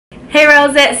Hey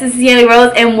Rosettes, this is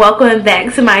YunnieRose and welcome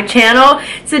back to my channel.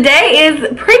 Today is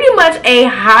pretty much a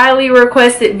highly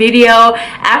requested video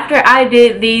after I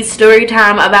did the story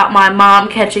time about my mom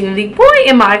catching the boy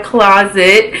in my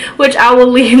closet, which I will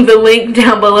leave the link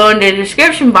down below in the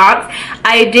description box.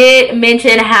 I did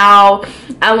mention how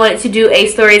I wanted to do a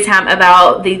story time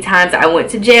about the times I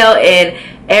went to jail, and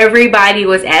everybody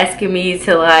was asking me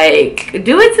to like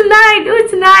do it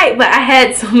tonight, but I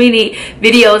had so many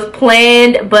videos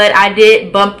planned, but I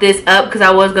did bump this up because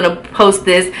I was gonna post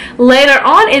this later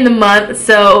on in the month.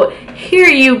 So here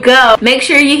you go. Make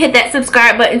sure you hit that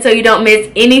subscribe button so you don't miss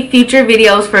any future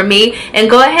videos from me, and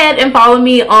go ahead and follow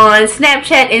me on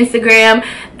Snapchat, Instagram,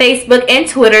 Facebook, and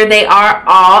Twitter. They are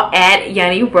all at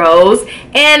YunnieRose.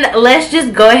 And let's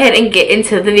just go ahead and get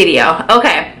into the video.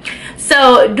 Okay,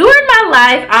 so during my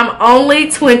life, I'm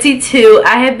only 22.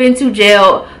 I have been to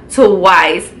jail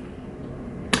twice,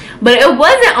 but it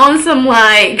wasn't on some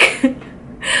like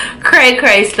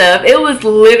cray stuff. It was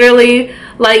literally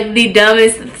like the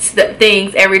dumbest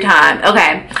things every time.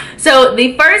 Okay, so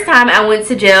the first time I went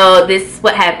to jail, this is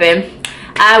what happened.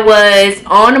 I was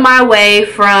on my way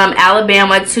from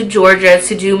Alabama to Georgia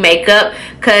to do makeup,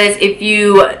 because if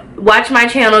you watch my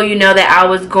channel, you know that I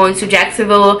was going to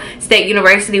Jacksonville State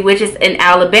University, which is in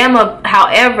Alabama.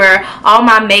 However, all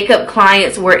my makeup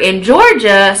clients were in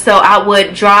Georgia, so I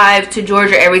would drive to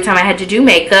Georgia every time I had to do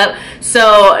makeup.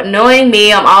 So knowing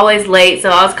me, I'm always late, so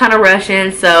I was kind of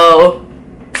rushing, so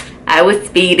I was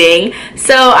speeding.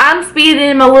 So I'm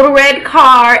speeding in my little red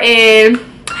car, and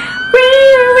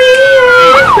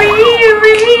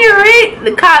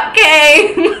the cop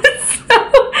came.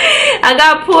 I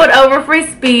got pulled over for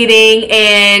speeding,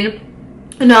 and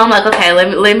you know, I'm like, okay,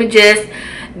 let me just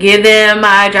give them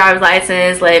my driver's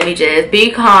license, let me just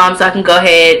be calm so I can go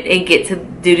ahead and get to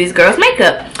do these girls'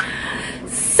 makeup.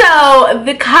 So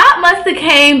the cop must have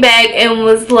came back and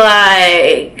was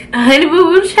like, honey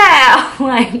boo boo child,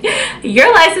 like,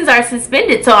 your licenses are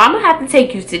suspended, so I'm gonna have to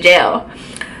take you to jail.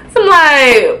 So I'm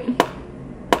like,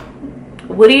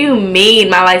 what do you mean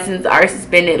my license are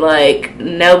suspended? Like,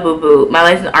 no boo boo, my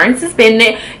license aren't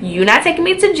suspended. You not taking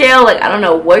me to jail. Like, I don't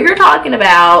know what you're talking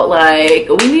about. Like,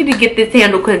 we need to get this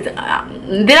handled, because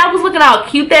then I was looking all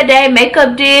cute that day,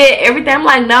 makeup did everything. I'm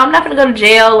like, no, I'm not gonna go to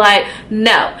jail. Like,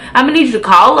 no, I'm gonna need you to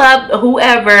call up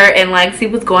whoever and like see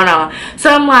what's going on. So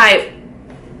I'm like,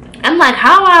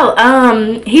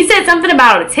 how he said something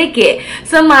about a ticket.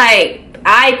 So I'm like,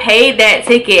 I paid that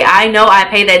ticket. I know I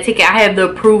paid that ticket. I have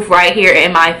the proof right here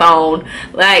in my phone.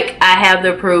 Like, I have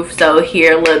the proof. So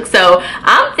here, look. So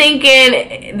I'm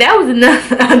thinking that was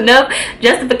enough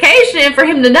justification for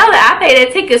him to know that I paid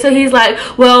that ticket. So he's like,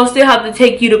 well, I still have to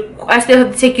take you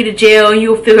to jail, and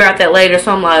you'll figure out that later.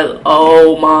 So I'm like,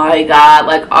 oh my God,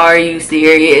 like, are you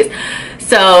serious?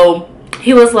 So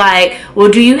he was like, well,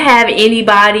 do you have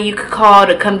anybody you could call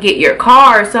to come get your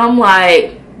car? So I'm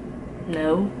like,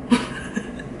 no.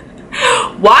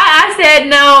 Why I said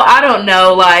no, I don't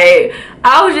know. Like,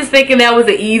 I was just thinking that was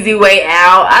an easy way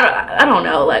out. I don't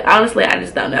know. Like, honestly, I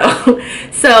just don't know.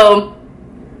 So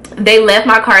they left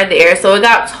my car there, so it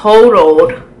got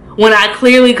totaled when I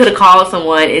clearly could have called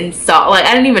someone and saw. Like,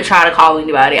 I didn't even try to call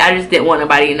anybody. I just didn't want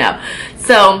nobody to know.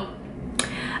 So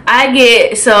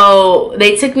so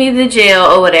they took me to jail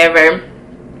or whatever.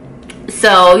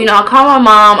 So, you know, I called my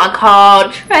mom, I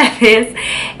called Travis,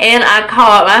 and I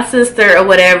called my sister or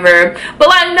whatever. But,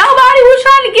 like, nobody was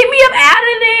trying to get me up out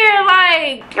of there.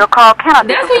 Like, your call cannot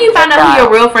be. That's when you find out who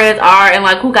your real friends are and,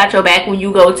 like, who got your back when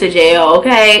you go to jail,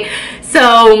 okay?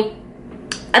 So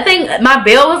I think my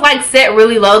bill was like set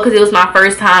really low because it was my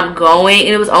first time going, and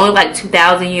it was only like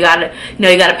 $2,000. You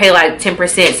gotta pay like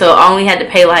 10%. So I only had to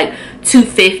pay like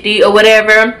 $250 or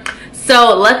whatever.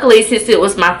 So luckily, since it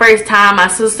was my first time, my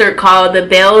sister called the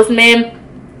bailsman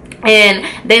and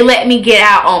they let me get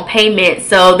out on payment.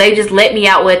 So they just let me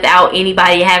out without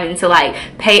anybody having to like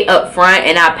pay up front,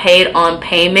 and I paid on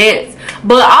payments.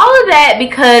 But all of that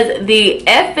because the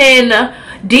effing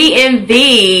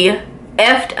DMV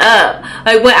effed up.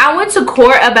 Like, when I went to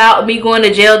court about me going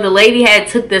to jail, the lady had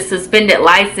took the suspended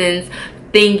license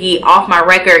thingy off my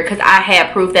record because I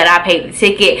had proof that I paid the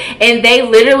ticket, and they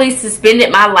literally suspended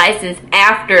my license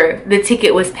after the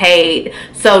ticket was paid.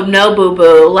 So no boo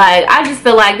boo. Like, I just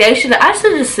feel like I should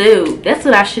have sued. That's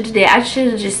what I should have did. I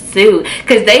should have just sued,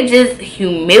 because they just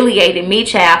humiliated me,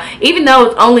 child, even though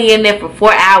it's only in there for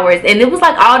 4 hours. And it was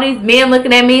like all these men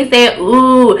looking at me saying,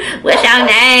 ooh, what's your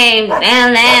name?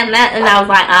 And I was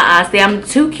like, see, I'm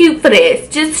too cute for this,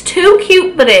 just too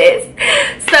cute for this.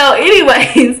 So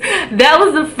anyways, that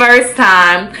was the first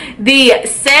time. The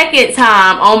second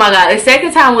time, oh my God, the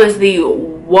second time was the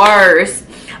worst.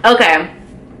 Okay,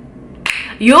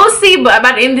 you'll see, but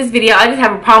by the end of this video, I just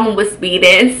have a problem with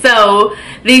speeding. So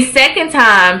the second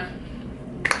time,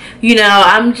 you know,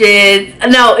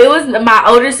 it was my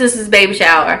older sister's baby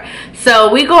shower.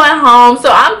 So we going home.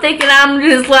 So I'm thinking, I'm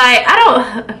just like,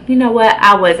 you know what?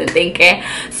 I wasn't thinking.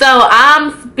 So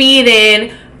I'm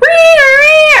speeding.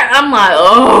 I'm like,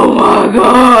 oh my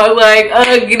God,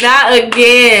 like, not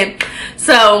again.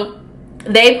 So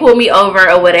they pull me over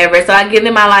or whatever. So I give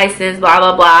them my license, blah,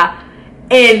 blah, blah.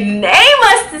 And they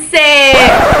must have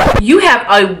said, you have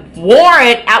a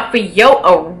warrant out for your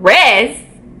arrest.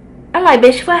 I'm like,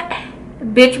 bitch, what?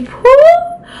 Bitch, who?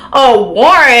 A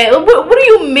warrant? What do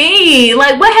you mean?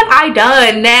 Like, what have I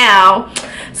done now?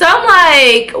 So I'm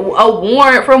like, a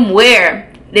warrant from where?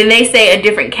 Then they say a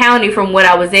different county from what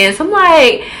I was in. So I'm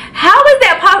like, how is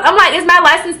that possible? I'm like, is my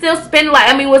license still suspended? Like,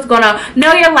 I mean, what's going on?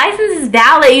 No, your license is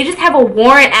valid. You just have a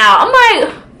warrant out. I'm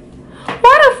like,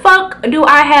 why the fuck do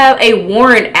I have a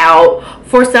warrant out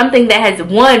for something that has,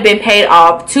 1, been paid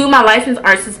off, 2, my license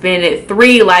aren't suspended,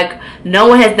 3, like, no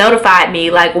one has notified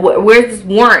me, like, where's this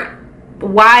warrant?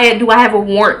 Why do I have a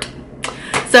warrant?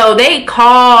 So they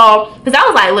call, because I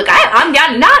was like, look,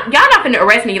 y'all not gonna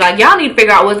arrest me, like, y'all need to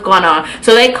figure out what's going on.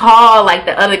 So they call like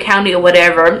the other county or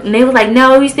whatever, and they was like,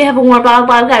 no, you still have a warrant, blah blah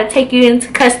blah, we gotta take you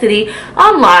into custody.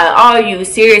 I'm like, are you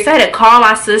serious? I had to call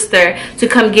my sister to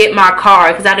come get my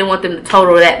car because I didn't want them to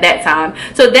total that time.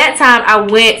 So that time I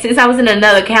went, since I was in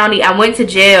another county, I went to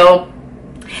jail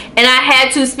and I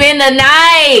had to spend the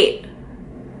night.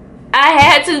 I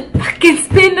had to fucking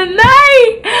spend the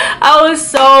night. I was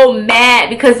so mad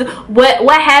because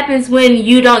what happens when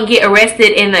you don't get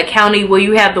arrested in the county where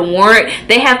you have the warrant?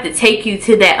 They have to take you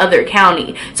to that other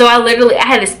county. So I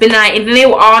had to spend the night, and then they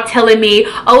were all telling me,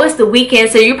 oh, it's the weekend,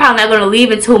 so you're probably not going to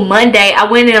leave until Monday. I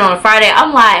went in on a Friday.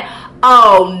 I'm like,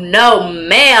 oh no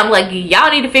ma'am, like,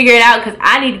 y'all need to figure it out because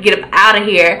I need to get up out of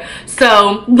here.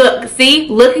 So look, see,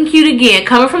 looking cute again,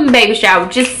 coming from the baby shower,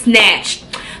 just snatched.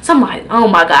 So I'm like, oh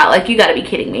my God, like, you gotta be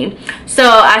kidding me. So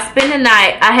I spent the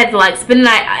night, I had to like spend the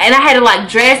night, and I had to like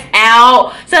dress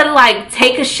out, so I had to like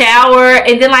take a shower,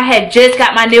 and then I had just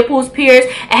got my nipples pierced.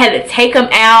 I had to take them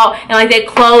out, and like they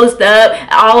closed up.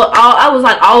 I was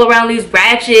like all around these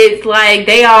ratchets, like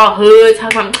they all hoods.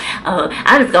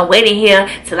 I'm just gonna wait in here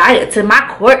till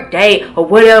my court date or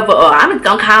whatever, or I'm just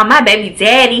gonna call my baby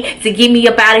daddy to get me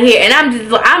up out of here. And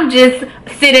I'm just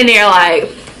sitting there like.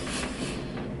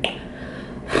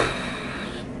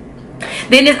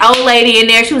 Then this old lady in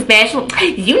there, she was mad. She was,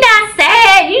 you not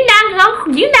sad, you not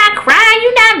crying,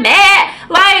 you not mad.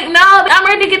 Like, no, I'm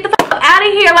ready to get the fuck out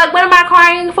of here. Like, what am I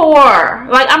crying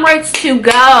for? Like, I'm ready to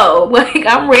go. Like,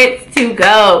 I'm ready to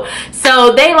go.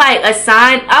 So they like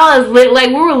assigned, we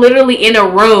were literally in a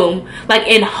room, like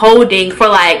in holding for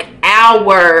like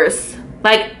hours.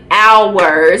 Like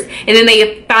hours. And then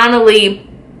they finally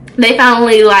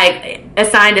like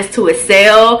assigned us to a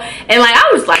cell, and like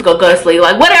I was like, go to sleep,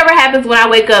 like whatever happens when I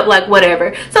wake up, like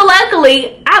whatever. So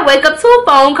luckily I wake up to a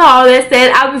phone call that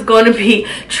said I was going to be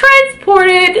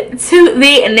transported to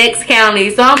the next county.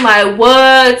 So I'm like,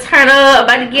 what? Turn up,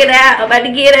 about to get out,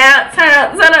 turn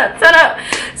up.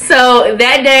 So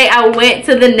that day I went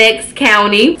to the next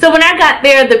county. So when I got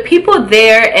there, the people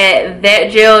there at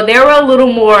that jail, they were a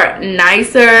little more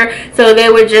nicer. So they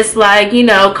were just like, you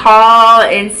know, call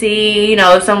and see, you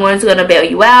know, if someone's gonna bail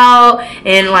you out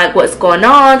and like what's going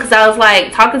on, because I was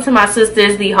like talking to my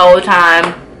sisters the whole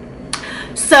time.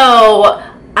 So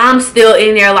I'm still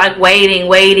in there like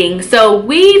waiting. So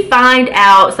we find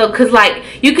out, so because like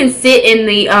you can sit in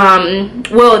the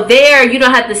well, there you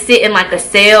don't have to sit in like a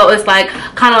cell. It's like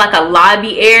kind of like a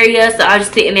lobby area. So I was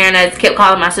just sitting there and I just kept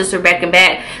calling my sister back and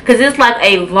back, because it's like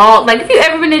a long, like if you've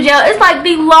ever been to jail, it's like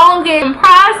the longest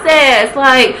process.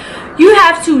 Like you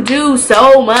have to do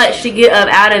so much to get up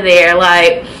out of there.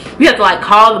 Like you have to like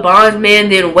call the bondsman,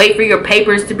 then wait for your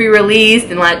papers to be released,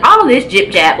 and like all this jip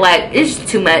jap. Like it's just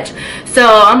too much. So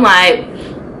I'm like,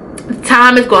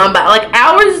 time is going by, like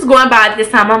hours is going by at this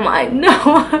time. I'm like, no,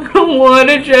 I don't want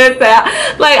to dress out.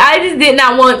 Like I just did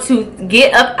not want to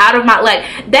get up out of my, like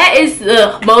that is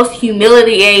the most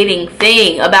humiliating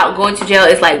thing about going to jail,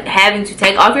 is like having to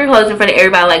take off your clothes in front of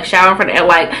everybody, like shower in front of,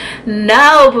 like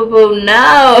no boo boo,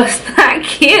 no, it's not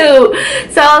cute.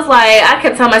 So I was like, I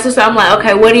kept telling my sister, I'm like,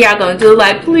 okay, what are y'all gonna do?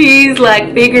 Like please,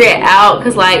 like figure it out,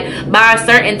 because like by a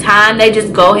certain time they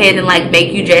just go ahead and like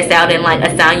make you dress out and like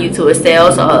assign you to a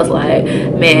cell. So I was like,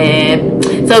 man.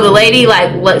 So the lady,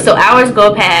 like, look, so hours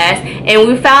go past, and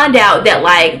we found out that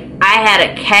like I had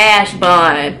a cash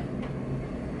bond.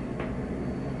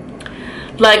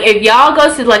 Like if y'all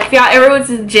go to, like if y'all ever went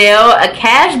to jail, a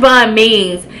cash bond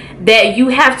means that you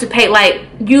have to pay, like,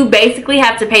 you basically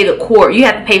have to pay the court. You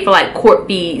have to pay for like court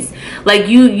fees. Like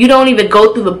you don't even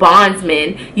go through the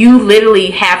bondsman. You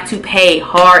literally have to pay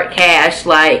hard cash,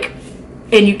 like,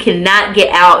 and you cannot get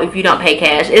out if you don't pay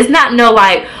cash. It's not no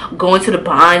like going to the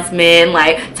bondsman,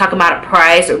 like talking about a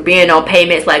price or being on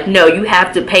payments. Like, no, you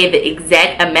have to pay the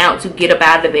exact amount to get up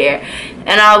out of there.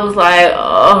 And I was like,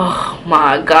 oh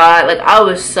my God, like I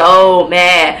was so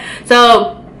mad.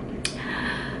 So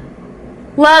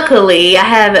luckily I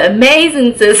have an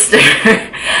amazing sister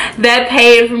that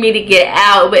paid for me to get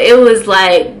out, but it was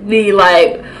like the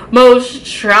most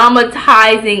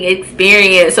traumatizing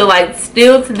experience. So like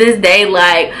still to this day,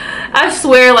 like I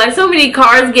swear, like so many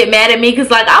cars get mad at me because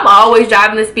like I'm always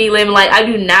driving the speed limit. Like I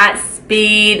do not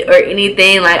speed or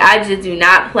anything. Like I just do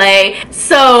not play.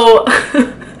 So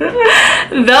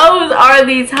those are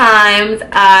the times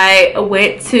I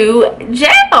went to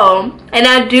jail. And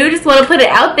I do just want to put it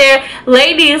out there,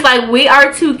 ladies, like we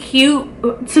are too cute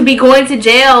to be going to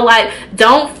jail. Like,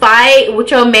 don't fight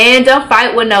with your man, don't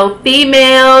fight with no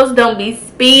females, don't be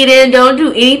speeding, don't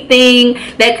do anything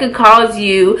that could cause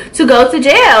you to go to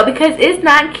jail, because it's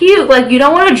not cute. Like, you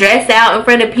don't want to dress out in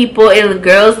front of people and the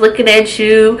girls looking at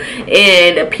you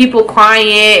and people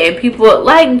crying and people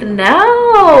like,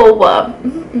 no.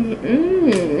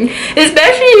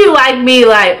 Especially you like me,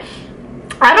 like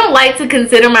I don't like to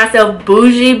consider myself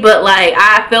bougie, but like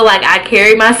I feel like I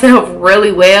carry myself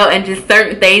really well, and just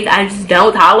certain things I just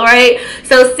don't tolerate.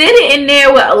 So sitting in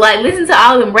there with like listening to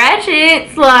all them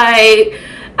ratchets, like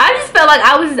I just felt like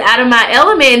I was just out of my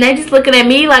element, and they just looking at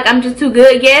me like I'm just too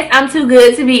good. Yes, I'm too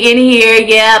good to be in here.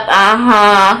 Yep,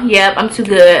 yep, I'm too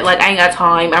good. Like I ain't got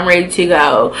time, I'm ready to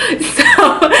go. So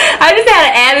I just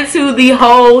had an attitude the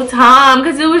whole time,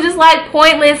 because it was just like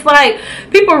pointless. Like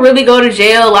people really go to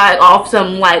jail like off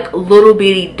some like little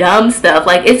bitty dumb stuff.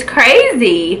 Like it's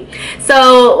crazy.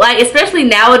 So like especially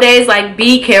nowadays, like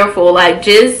be careful. Like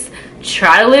just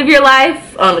try to live your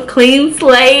life on a clean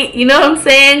slate, you know what I'm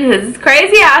saying? Because it's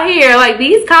crazy out here. Like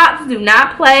these cops do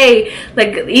not play.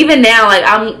 Like even now, like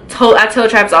I tell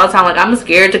Travis all the time, like I'm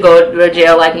scared to go to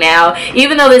jail. Like now,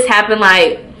 even though this happened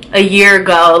like a year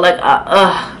ago, like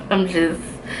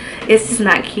it's just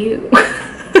not cute.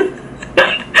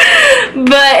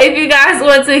 But if you guys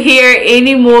want to hear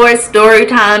any more story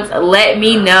times, let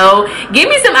me know. Give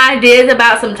me some ideas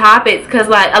about some topics, because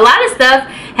like a lot of stuff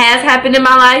has happened in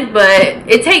my life, but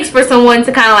it takes for someone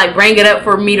to kind of like bring it up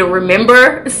for me to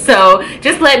remember. So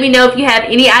just let me know if you have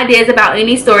any ideas about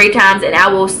any story times, and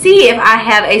I will see if I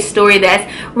have a story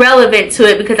that's relevant to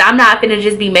it, because I'm not gonna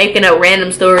just be making up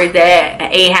random stories that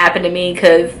ain't happened to me,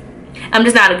 because I'm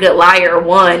just not a good liar,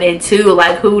 one, and two,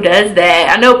 like who does that?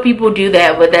 I know people do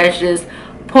that, but that's just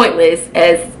pointless,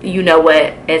 as you know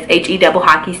what, as HE double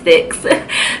hockey sticks.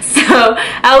 So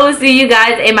I will see you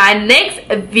guys in my next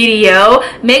video.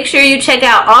 Make sure you check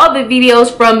out all the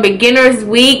videos from beginners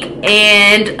week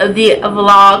and the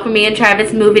vlog for me and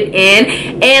Travis moving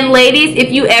in. And ladies,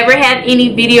 if you ever have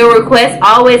any video requests,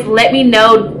 always let me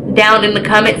know down in the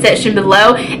comment section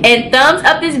below, and thumbs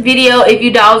up this video if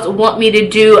you dolls want me to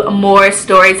do more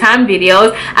story time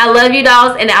videos. I love you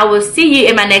dolls, and I will see you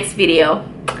in my next video.